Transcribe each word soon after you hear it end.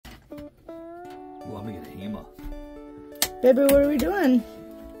Ooh, I'm gonna get a HEMA. Baby, what are we doing?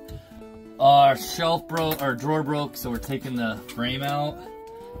 Our shelf broke, our drawer broke, so we're taking the frame out,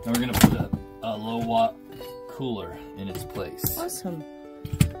 and we're gonna put a low watt cooler in its place. Awesome.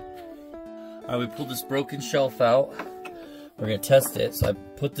 All right, we pulled this broken shelf out. We're gonna test it. So I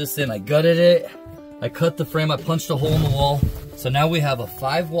put this in, I gutted it, I cut the frame, I punched a hole in the wall. So now we have a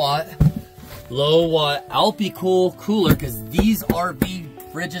 5 watt, low watt Alpicool cooler, because these RV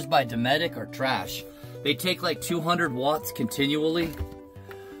fridges by Dometic are trash. They take like 200 watts continually.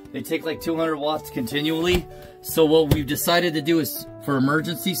 So what we've decided to do is, for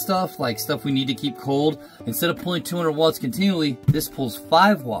emergency stuff, like stuff we need to keep cold, instead of pulling 200 watts continually, this pulls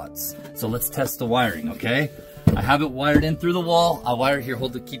 5 watts. So let's test the wiring, okay? I have it wired in through the wall. I wired here,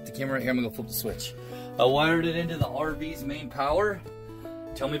 keep the camera right here, I'm gonna go flip the switch. I wired it into the RV's main power.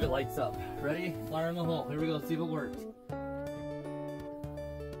 Tell me if it lights up. Ready? Fire in the hole. Here we go, see if it works.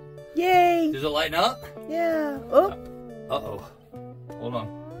 Yay! Does it lighten up? Yeah. Oh. Uh-oh. Hold on.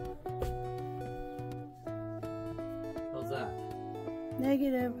 How's that?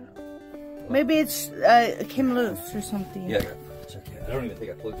 Negative. Maybe it's came loose or something. Yeah, check it. I don't even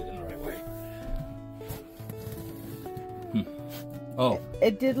think I plugged it in the right way. Oh.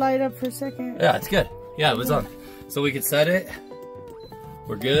 It did light up for a second. Yeah, it's good. Yeah, it was on. So we could set it.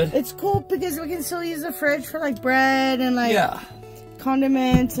 We're good. It's cool because we can still use the fridge for like bread and like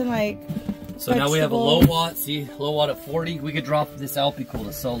condiments and like So now we have a low watt. See, low watt at 40. We could drop this Alpicool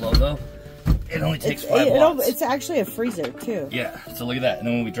to so low though. It only takes 5 watts. It's actually a freezer too. Yeah. So look at that. And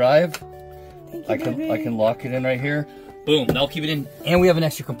then when we drive, I can lock it in right here. Boom. That'll keep it in. And we have an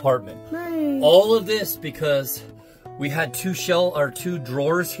extra compartment. Nice. All of this because we had 2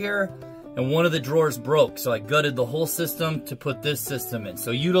 drawers here, and one of the drawers broke, so I gutted the whole system to put this system in. So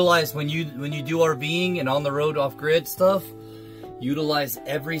utilize when you do RVing and on the road off grid stuff, utilize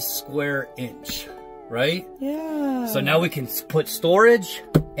every square inch, right? Yeah. So now we can put storage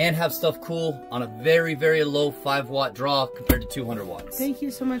and have stuff cool on a very, very low 5 watt draw compared to 200 watts. Thank you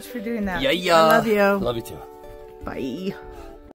so much for doing that. Yeah. I love you. Love you too. Bye.